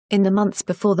In the months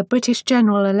before the British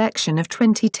general election of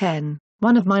 2010,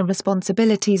 one of my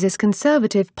responsibilities as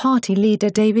Conservative Party leader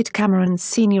David Cameron's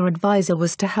senior advisor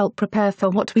was to help prepare for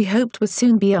what we hoped would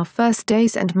soon be our first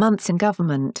days and months in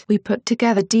government. We put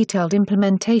together detailed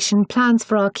implementation plans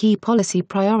for our key policy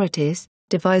priorities,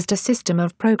 devised a system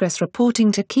of progress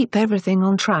reporting to keep everything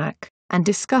on track, and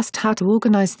discussed how to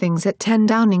organise things at 10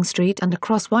 Downing Street and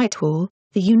across Whitehall,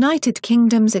 the United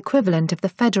Kingdom's equivalent of the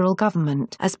federal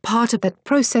government. As part of that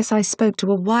process, I spoke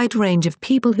to a wide range of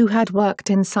people who had worked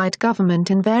inside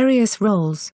government in various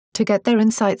roles, to get their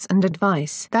insights and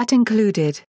advice. That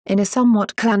included, in a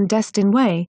somewhat clandestine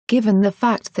way, given the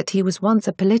fact that he was once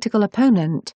a political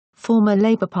opponent, former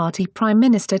Labour Party Prime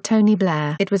Minister Tony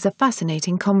Blair. It was a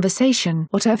fascinating conversation.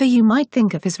 Whatever you might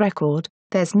think of his record,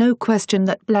 there's no question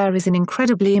that Blair is an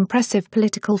incredibly impressive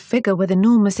political figure with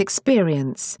enormous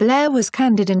experience. Blair was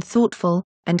candid and thoughtful,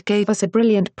 and gave us a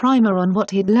brilliant primer on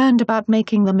what he'd learned about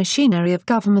making the machinery of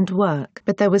government work.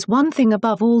 But there was one thing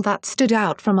above all that stood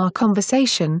out from our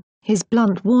conversation: his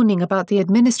blunt warning about the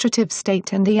administrative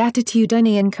state and the attitude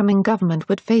any incoming government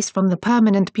would face from the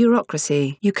permanent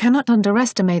bureaucracy. You cannot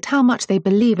underestimate how much they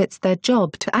believe it's their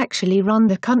job to actually run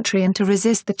the country and to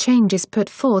resist the changes put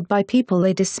forward by people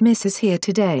they dismiss as here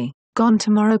today, gone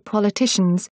tomorrow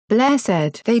politicians, Blair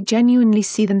said. They genuinely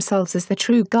see themselves as the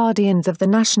true guardians of the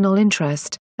national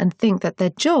interest, and think that their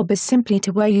job is simply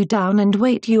to wear you down and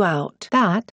wait you out.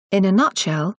 That, in a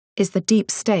nutshell, is the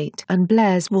deep state. And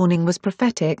Blair's warning was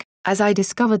prophetic, as I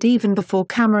discovered even before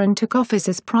Cameron took office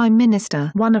as Prime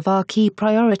Minister. One of our key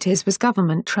priorities was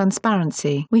government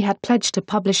transparency. We had pledged to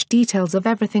publish details of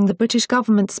everything the British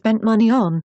government spent money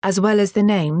on, as well as the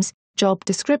names, job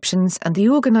descriptions and the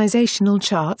organisational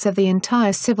charts of the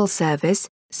entire civil service,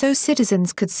 so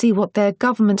citizens could see what their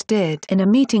government did. In a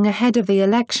meeting ahead of the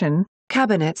election,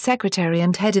 Cabinet Secretary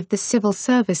and head of the Civil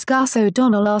Service Gus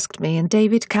O'Donnell asked me and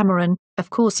David Cameron, "Of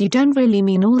course you don't really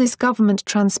mean all this government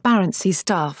transparency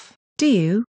stuff, do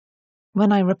you?"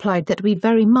 When I replied that we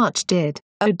very much did,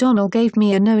 O'Donnell gave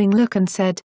me a knowing look and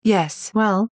said, "Yes,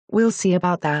 well, we'll see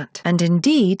about that." And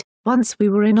indeed, once we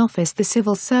were in office, the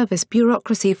civil service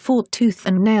bureaucracy fought tooth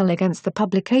and nail against the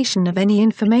publication of any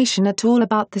information at all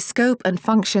about the scope and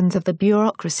functions of the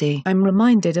bureaucracy. I'm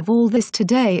reminded of all this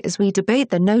today as we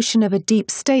debate the notion of a deep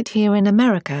state here in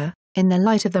America, in the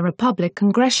light of the Republican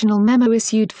congressional memo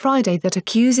issued Friday that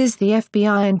accuses the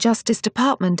FBI and Justice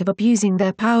Department of abusing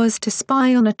their powers to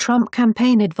spy on a Trump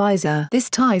campaign advisor. This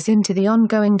ties into the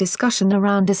ongoing discussion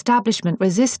around establishment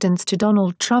resistance to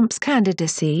Donald Trump's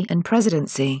candidacy and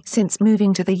presidency. Since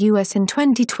moving to the U.S. in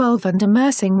 2012 and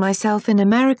immersing myself in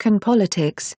American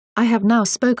politics, I have now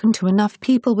spoken to enough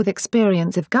people with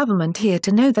experience of government here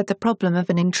to know that the problem of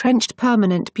an entrenched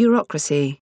permanent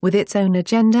bureaucracy, with its own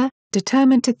agenda,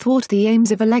 determined to thwart the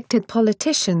aims of elected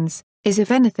politicians, is if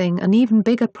anything an even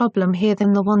bigger problem here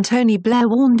than the one Tony Blair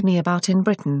warned me about in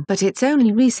Britain. But it's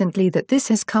only recently that this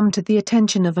has come to the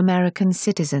attention of American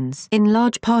citizens. In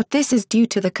large part this is due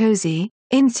to the cozy,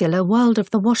 insular world of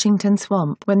the Washington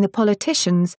swamp, when the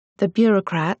politicians, the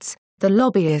bureaucrats, the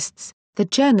lobbyists, the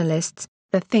journalists,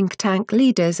 the think tank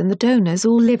leaders and the donors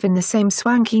all live in the same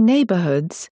swanky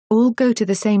neighborhoods, all go to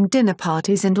the same dinner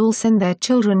parties and all send their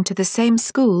children to the same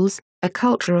schools, a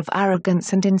culture of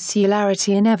arrogance and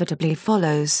insularity inevitably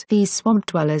follows. These swamp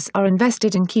dwellers are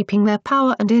invested in keeping their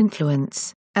power and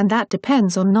influence, and that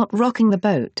depends on not rocking the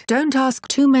boat. Don't ask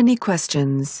too many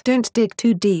questions. Don't dig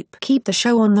too deep. Keep the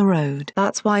show on the road.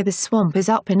 That's why the swamp is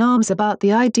up in arms about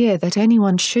the idea that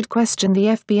anyone should question the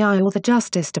FBI or the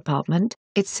Justice Department.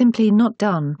 It's simply not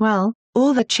done. Well,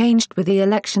 all that changed with the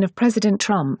election of President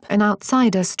Trump. An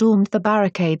outsider stormed the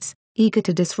barricades, eager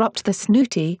to disrupt the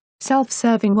snooty,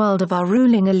 self-serving world of our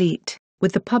ruling elite,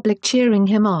 with the public cheering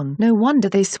him on. No wonder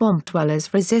they swamp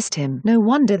dwellers resist him. No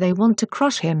wonder they want to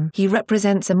crush him. He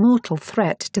represents a mortal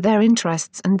threat to their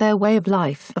interests and their way of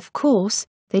life. Of course,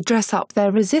 they dress up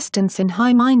their resistance in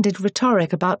high-minded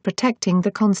rhetoric about protecting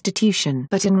the Constitution.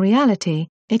 But in reality,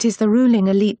 it is the ruling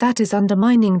elite that is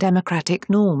undermining democratic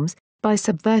norms, by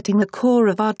subverting the core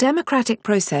of our democratic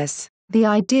process, the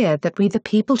idea that we the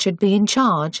people should be in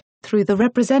charge, through the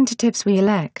representatives we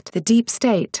elect. The deep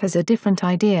state has a different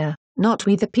idea, not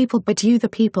we the people but you the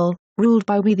people, ruled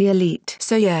by we the elite.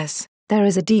 So yes, there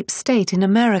is a deep state in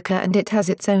America and it has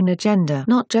its own agenda.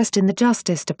 Not just in the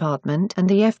Justice Department and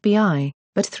the FBI,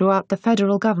 but throughout the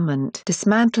federal government.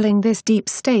 Dismantling this deep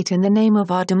state in the name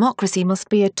of our democracy must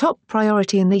be a top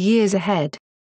priority in the years ahead.